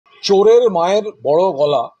চোরের মায়ের বড়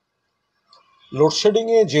গলা,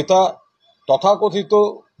 লোডশেডিংয়ে জেতা তথাকথিত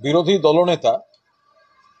বিরোধী দলনেতা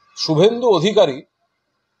শুভেন্দু অধিকারী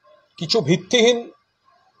কিছু ভিত্তিহীন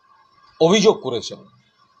অভিযোগ করেছেন।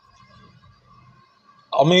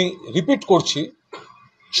 আমি রিপিট করছি,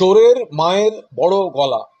 চোরের মায়ের বড়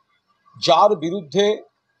গলা, যার বিরুদ্ধে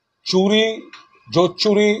চুরি,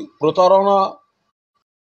 জোচ্চুরি, প্রতারণা,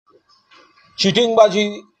 চিটিংবাজি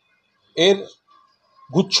এর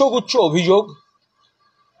গুচ্ছ গুচ্ছ অভিযোগ,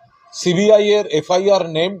 সিবিআই এর এফআইআর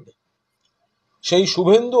নেমড, সেই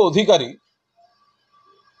শুভেন্দু অধিকারী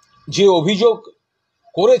যে অভিযোগ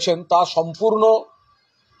করেছেন তা সম্পূর্ণ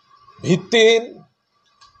ভিত্তিহীন।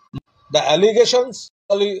 The allegations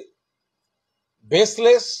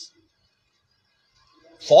baseless,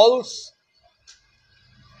 false.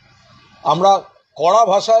 আমরা কড়া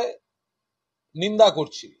ভাষায় নিন্দা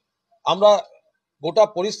করছি। আমরা গোটা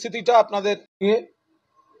পরিস্থিতিটা আপনাদের নিয়ে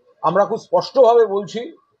আমরা খুব স্পষ্টভাবে বলছি।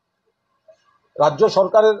 রাজ্য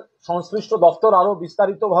সরকারের সংশ্লিষ্ট দপ্তর আরো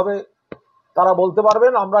বিস্তারিতভাবে তারা বলতে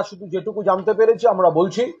পারবেন। আমরা শুধু যেটুকু জানতে পেরেছি আমরা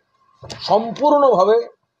বলছি, সম্পূর্ণভাবে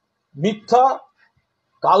মিথ্যা,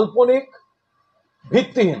 কাল্পনিক,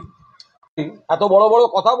 ভিত্তিহীন। এত বড় বড়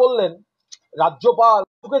কথা বললেন, রাজ্যপাল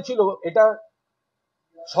ঢুকেছিল, এটা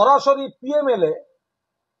সরাসরি পিএমএলএ,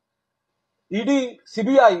 ইডি,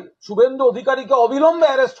 সিবিআই শুভেন্দু অধিকারীকে অবিলম্বে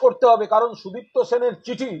অ্যারেস্ট করতে হবে, কারণ সুদীপ্ত সেনের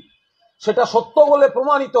চিঠি সেটা সত্য বলে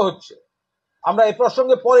প্রমাণিত হচ্ছে। আমরা এ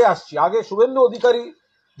প্রসঙ্গে পরে আসছি। আগে শুভেন্দু অধিকারী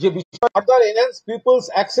যে বিষয়, further enhance people's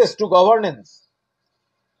access to governance,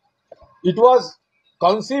 it was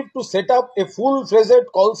conceived to set up a full-fledged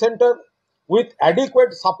call center with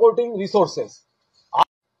adequate supporting resources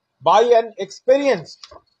by an experienced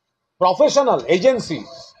professional agency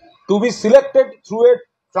to be selected through a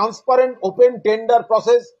transparent open tender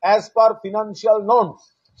process as per financial norms.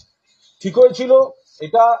 ঠিক হয়েছিল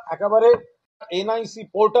এটা একেবারে NIC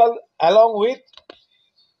portal along with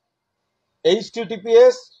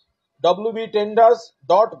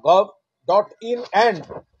https://wbtenders.gov.in and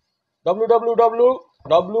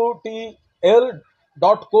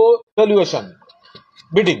www.wtl.co evaluation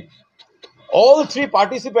bidding. All three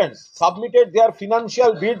participants submitted their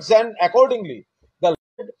financial bids and accordingly the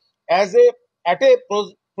as at a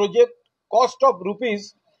project cost of rupees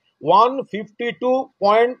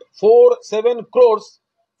 152.47 crores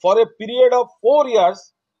for a period of 4 years,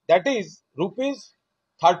 that is rupees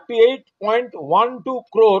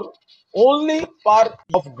 38.12 crore only per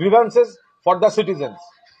of grievances for the citizens.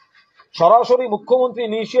 Saraswati Mukhyamantri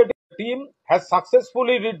initiative team has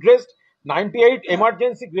successfully redressed 98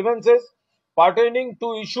 emergency grievances pertaining to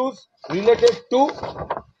issues related to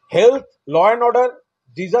health, law and order,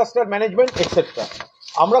 disaster management, etc.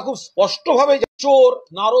 আমরা খুব স্পষ্টভাবে চোর,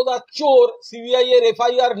 নারদা চোর, CBI এর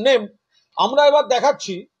FIR name, আমরা এবার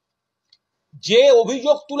দেখাচ্ছি যে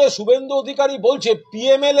অভিযোগ তুলে শুভেন্দু অধিকারী বলছে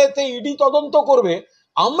পিএমএলএ তে ইডি তদন্ত করবে।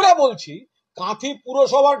 আমরা বলছি কাঁথি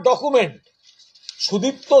পুরসভার ডকুমেন্ট,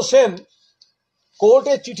 সুদীপ্ত সেন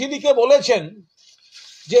কোর্টে চিঠি লিখে বলেছেন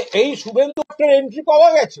যে এই শুভেন্দু একটা এন্ট্রি পাওয়া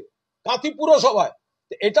গেছে কাঁথি পুরসভায়,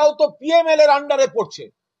 এটাও তো পিএমএল এর আন্ডারে পড়ছে।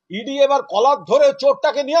 ইডি এবার কলার ধরে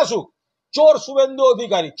চোরটাকে নিয়ে আসুক। চোর শুভেন্দু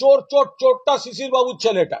অধিকারী, চোর চোর চোরটা শিশির বাবুর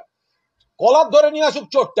ছেলেটা, কলার ধরে নিয়ে আসুক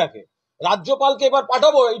চোরটাকে। রাজ্যপালকে এবার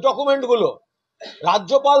পাঠাবো এই ডকুমেন্ট গুলো।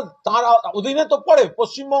 রাজ্যপাল তার অধীনে তো পড়ে,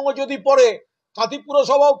 পশ্চিমবঙ্গ যদি পড়ে কাঁথি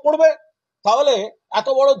পুরসভাও পড়বে। তাহলে এত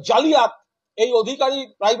বড় জালিয়াত এই অধিকারী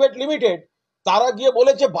প্রাইভেট লিমিটেড, তারা গিয়ে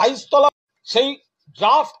বলেছে 22 তলা সেই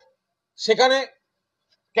ড্রাফট সেখানে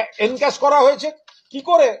এনক্যাশ করা হয়েছে। কি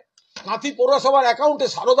করে? কাঁথি পৌরসভার অ্যাকাউন্টে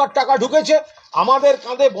সারদার টাকা ঢুকেছে। আমাদের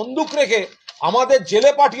কাঁধে বন্দুক রেখে আমাদের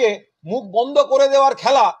জেলে পাঠিয়ে মুখ বন্ধ করে দেওয়ার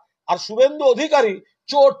খেলা। আর শুভেন্দু অধিকারী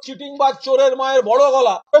চোর, চিটিংবাজ, চোরের মায়ের বড়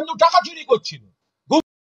গলা, শুভেন্দু টাকা চুরি করছিল।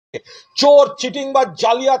 চোর, চিটিংবাজ,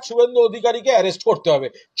 জালিয়াত শুভেন্দু অধিকারীকে অ্যারেস্ট করতে হবে।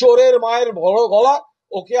 চোরের মায়ের বড় গলা,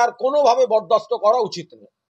 ওকে আর কোনোভাবে বরদাস্ত করা উচিত নয়।